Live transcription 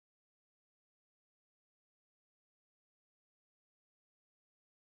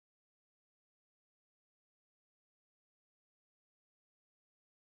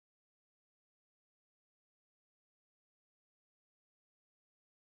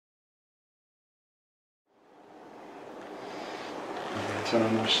turn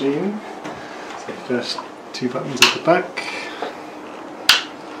on the machine. So first two buttons at the back.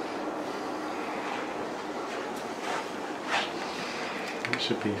 It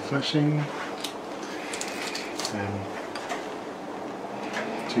should be flashing. Then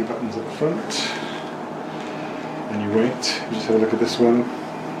two buttons at the front. And you wait. You just have a look at this one.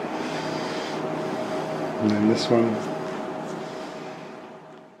 And then this one.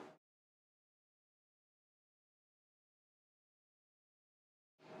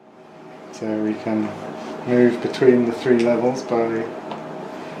 So we can move between the three levels by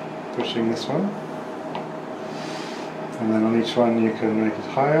pushing this one. And then on each one you can make it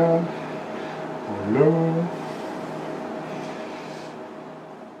higher or lower.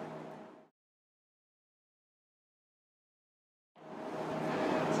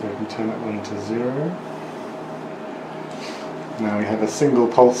 So we can turn that one to 0. Now we have a single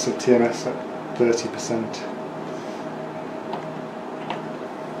pulse of TMS at 30%.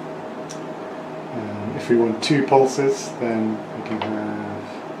 If we want two pulses, then we can have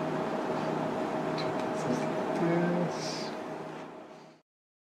two pulses like this.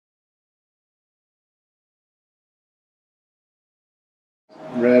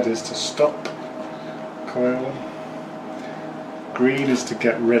 Red is to stop coil. Green is to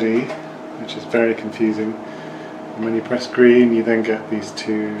get ready, which is very confusing. And when you press green, you then get these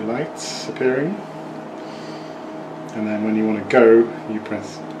two lights appearing. And then when you want to go, you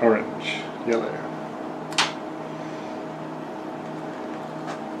press orange, yellow.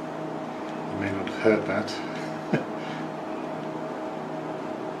 You may not have heard that.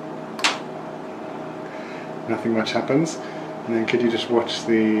 Nothing much happens. And then could you just watch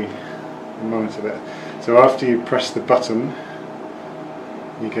the monitor there? So after you press the button,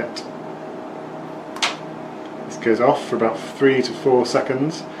 you get, this goes off for about 3 to 4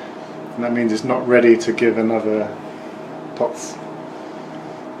 seconds, and that means it's not ready to give another pulse.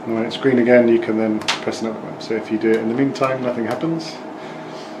 And when it's green again, you can then press another one. So if you do it in the meantime, nothing happens.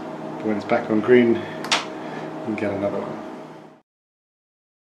 But when it's back on green, you can get another one.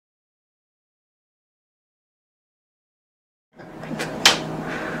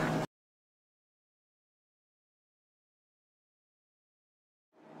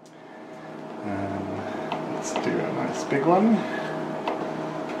 Let's do a nice big one.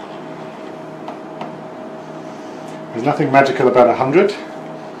 There's nothing magical about 100.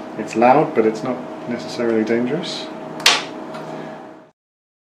 It's loud, but it's not necessarily dangerous.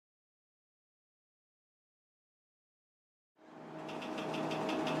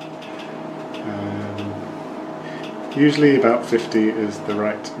 Usually about 50 is the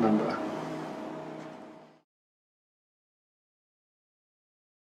right number.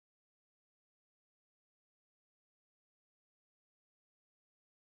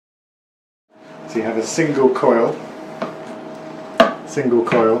 So you have a single coil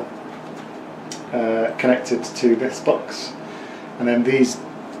connected to this box, and then these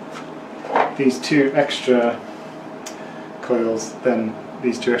two extra coils, then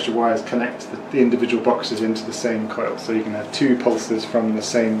these two extra wires connect the individual boxes into the same coil, so you can have two pulses from the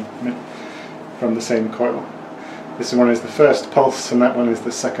same coil. This one is the first pulse and that one is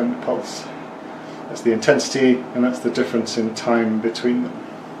the second pulse. That's the intensity, and that's the difference in time between them.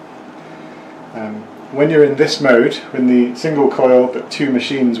 When you're in this mode, when the single coil but two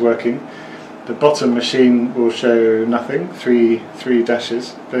machines working, the bottom machine will show nothing, three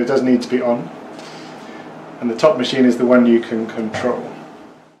dashes, but it does need to be on. And the top machine is the one you can control.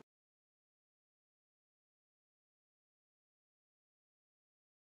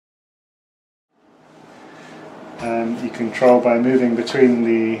 You control by moving between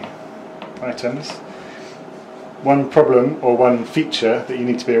the items. One problem or one feature that you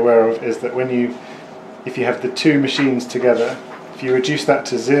need to be aware of is that if you have the two machines together, if you reduce that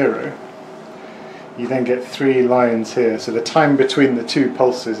to 0, you then get 3 lines here. So the time between the two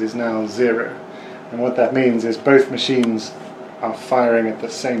pulses is now 0. And what that means is both machines are firing at the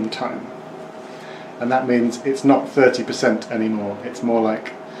same time. And that means it's not 30% anymore, it's more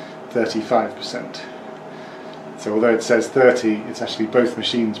like 35%. So although it says 30, it's actually both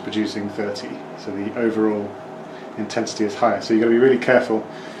machines producing 30. So the overall intensity is higher. So you've got to be really careful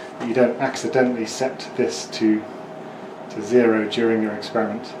that you don't accidentally set this to 0 during your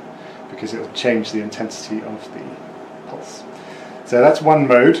experiment, because it will change the intensity of the pulse. So that's one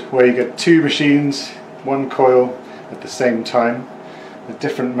mode where you get two machines, one coil at the same time. A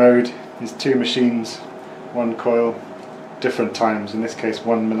different mode is two machines, one coil, different times, in this case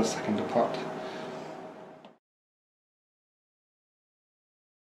 1 millisecond apart.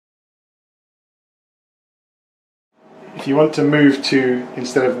 If you want to move to,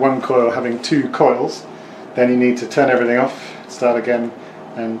 instead of one coil having two coils, then you need to turn everything off, start again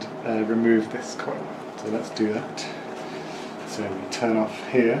and remove this coil. So let's do that. So we turn off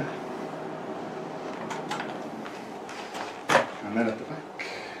here, and then at the back.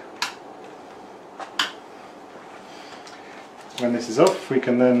 When this is off, we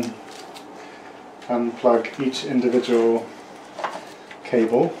can then unplug each individual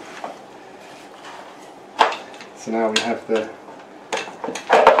cable. So now we have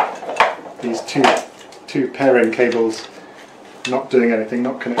these two pairing cables not doing anything,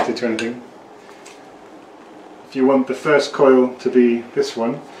 not connected to anything. If you want the first coil to be this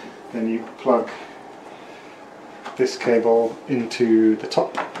one, then you plug this cable into the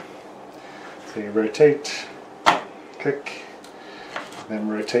top. So you rotate, click, then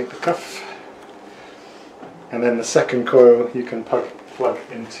rotate the cuff, and then the second coil you can plug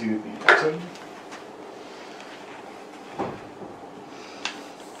into the bottom.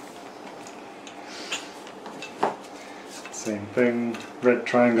 Same thing, red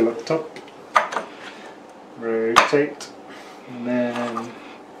triangle at the top, rotate, and then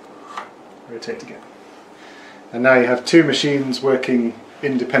rotate again. And now you have two machines working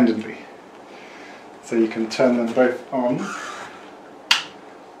independently. So you can turn them both on.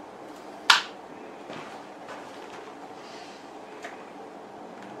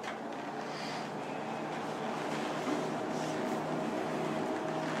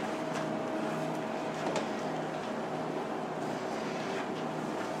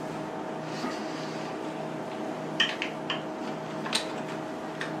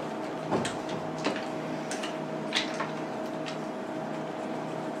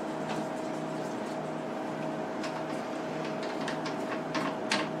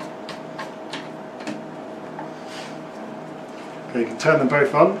 Okay, you can turn them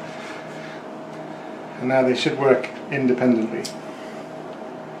both on, and now they should work independently.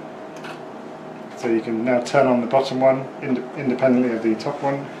 So you can now turn on the bottom one independently of the top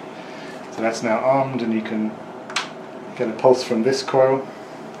one. So that's now armed, and you can get a pulse from this coil.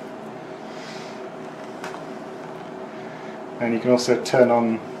 And you can also turn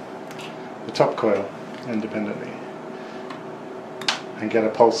on the top coil independently and get a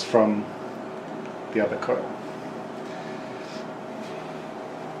pulse from the other coil.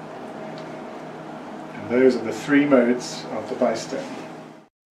 Those are the three modes of the BiStim.